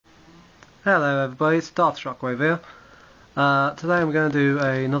Hello everybody, it's Darth Shockwave here. Today I'm going to do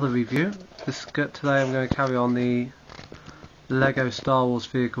another review. Today I'm going to carry on the LEGO Star Wars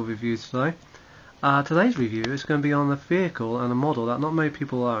vehicle review today. Today's review is going to be on a vehicle and a model that not many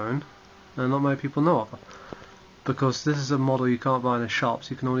people own and not many people know of. Because this is a model you can't buy in the shops,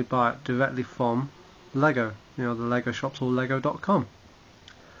 you can only buy it directly from LEGO, the LEGO shops or lego.com.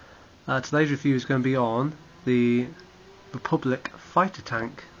 Today's review is going to be on the Republic fighter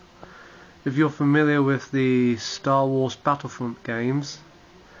tank. If you're familiar with the Star Wars Battlefront games,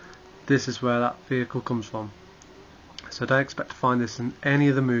 this is where that vehicle comes from. So don't expect to find this in any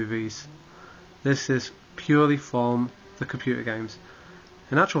of the movies. This is purely from the computer games.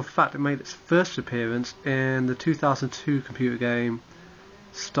 In actual fact, it made its first appearance in the 2002 computer game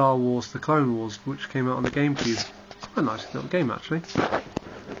Star Wars The Clone Wars, which came out on the GameCube. Quite a nice little game actually.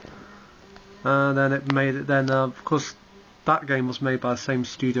 And then of course that game was made by the same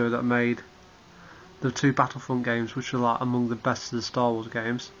studio that made the two Battlefront games, which are like among the best of the Star Wars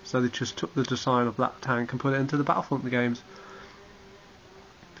games. So they just took the design of that tank and put it into the Battlefront games.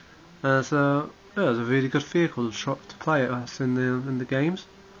 So yeah, it was a really good vehicle to play it in the games.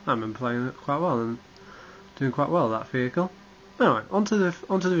 I remember playing it quite well and doing quite well that vehicle. Anyway, onto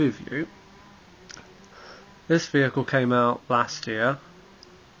the review. This vehicle came out last year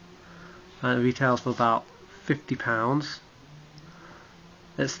and it retails for about £50.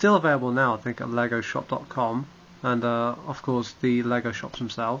 It's still available now, I think, at legoshop.com and of course the Lego shops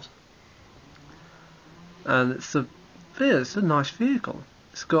themselves. And it's a nice vehicle.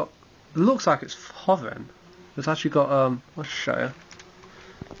 It looks like it's hovering. It's actually got I'll show you.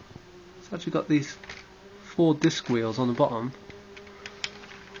 It's actually got these 4 disc wheels on the bottom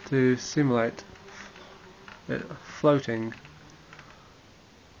to simulate it floating.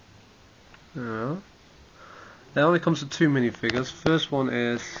 It only comes with 2 minifigures. First one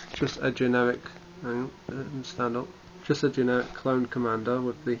is just a generic, just a generic clone commander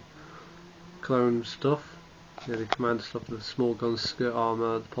with the clone stuff. The commander stuff with the small guns, skirt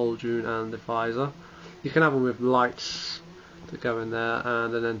armor, the pauldron and the visor. You can have them with lights that go in there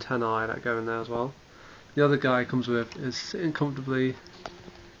and an antennae that go in there as well. The other guy comes with is sitting comfortably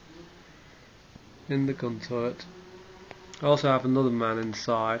in the gun turret. I also have another man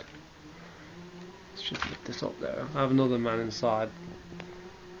inside. Let's just lift this up there. I have another man inside.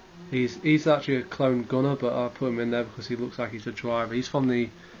 He's actually a clone gunner, but I put him in there because he looks like he's a driver. He's from the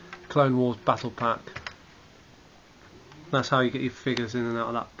Clone Wars Battle Pack. That's how you get your figures in and out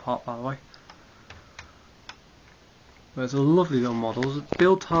of that part, by the way. But it's a lovely little model.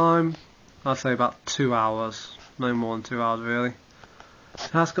 Build time, I'd say about 2 hours. No more than 2 hours really. It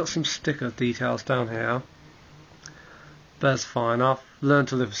has got some sticker details down here. That's fine, I've learned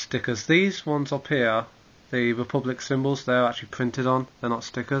to live with stickers. These ones up here, the Republic symbols, they're actually printed on, they're not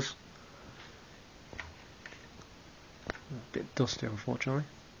stickers. A bit dusty unfortunately.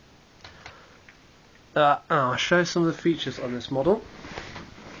 I'll show some of the features on this model.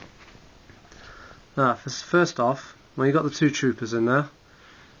 First off, when you've got the 2 troopers in there,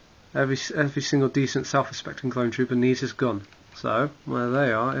 every single decent self-respecting clone trooper needs his gun. So, where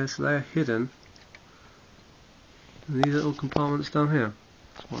they are is they're hidden in these little compartments down here.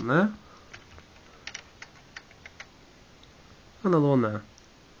 There's one there. Another one there.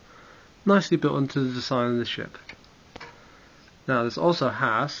 Nicely built into the design of the ship. Now this also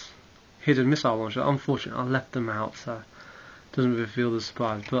has hidden missile launcher. Unfortunately I left them out so it doesn't reveal the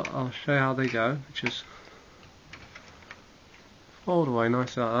surprise, but I'll show you how they go, which is fold away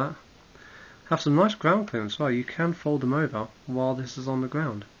nicely like that. Have some nice ground clearance as well. You can fold them over while this is on the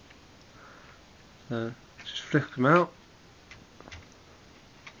ground. So just flick them out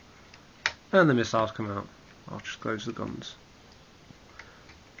and the missiles come out. I'll just close the guns.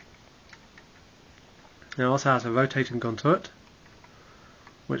 It also has a rotating gun turret,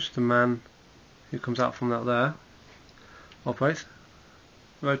 which the man who comes out from that there operates.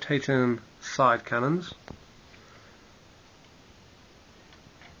 Rotating side cannons.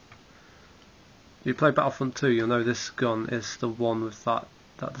 If you play Battlefront 2, you'll know this gun is the one with that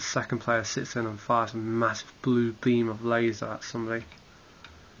the second player sits in and fires a massive blue beam of laser at somebody.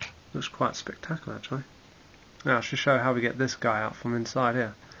 Looks quite spectacular actually. Now I should show how we get this guy out from inside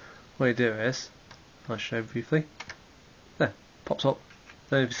here. What you do is, I'll show you briefly. There, pops up.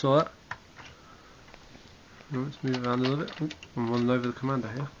 There, if you saw that. Let's move around a little bit. Ooh, I'm running over the commander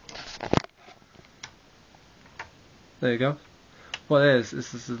here. There you go. What it is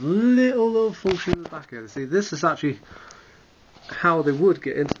this little function in the back here. See, this is actually how they would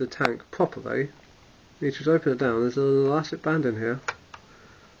get into the tank properly. You just open it down. There's an elastic band in here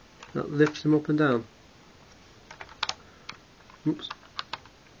that lifts them up and down. Oops.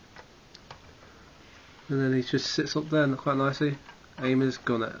 And then he just sits up there and quite nicely aim his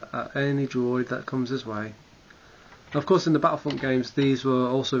gun at any droid that comes his way. Of course, in the Battlefront games, these were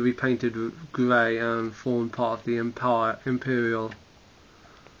also repainted grey and formed part of the Imperial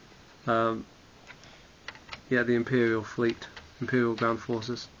fleet, Imperial ground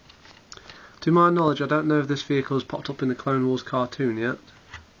forces. To my knowledge, I don't know if this vehicle has popped up in the Clone Wars cartoon yet.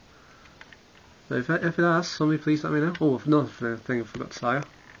 So if it has, somebody please let me know. Oh, another thing I forgot to say.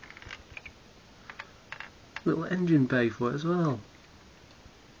 Little engine bay for it as well.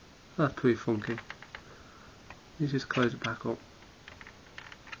 That's pretty funky. You just close it back up.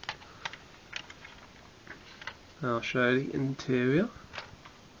 I'll show you the interior.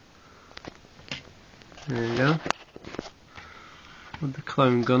 There you go. With the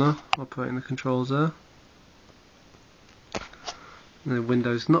clone gunner operating the controls there. And the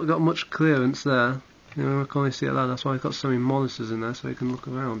window's not got much clearance there. You know, I can only see it there. That's why I've got so many monitors in there so you can look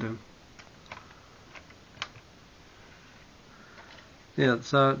around him. Yeah,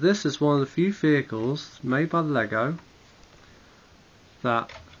 so this is one of the few vehicles made by LEGO that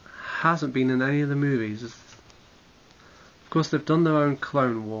hasn't been in any of the movies. Of course, they've done their own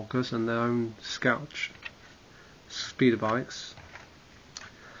clone walkers and their own scout speeder bikes.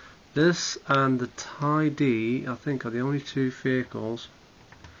 This and the TIE-D, I think, are the only two vehicles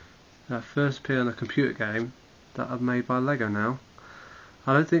that first appear in a computer game that are made by LEGO now.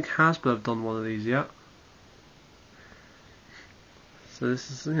 I don't think Hasbro have done one of these yet. So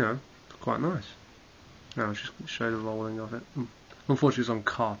this is, you know, quite nice. Now I'll just show the rolling of it. Unfortunately it's on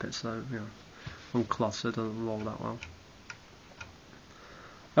carpet, so, you know, on cloth, so it doesn't roll that well.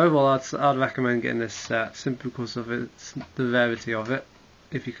 Overall, I'd recommend getting this set simply because of the rarity of it.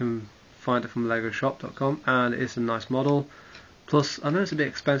 If you can find it from legoshop.com, and it's a nice model. Plus, I know it's a bit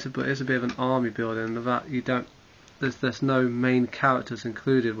expensive, but it's a bit of an army building. Of that, there's no main characters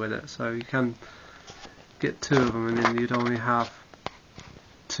included with it, so you can get two of them, and then you'd only have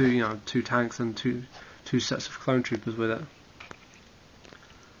two tanks and two sets of clone troopers with it.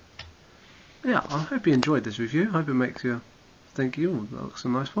 Yeah, I hope you enjoyed this review. I hope it makes you think, that looks a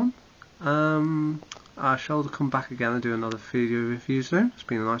nice one. I shall come back again and do another video review soon. It's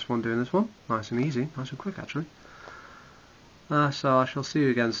been a nice one doing this one. Nice and easy, nice and quick actually. So I shall see you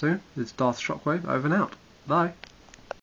again soon. It's Darth Shockwave, over and out. Bye.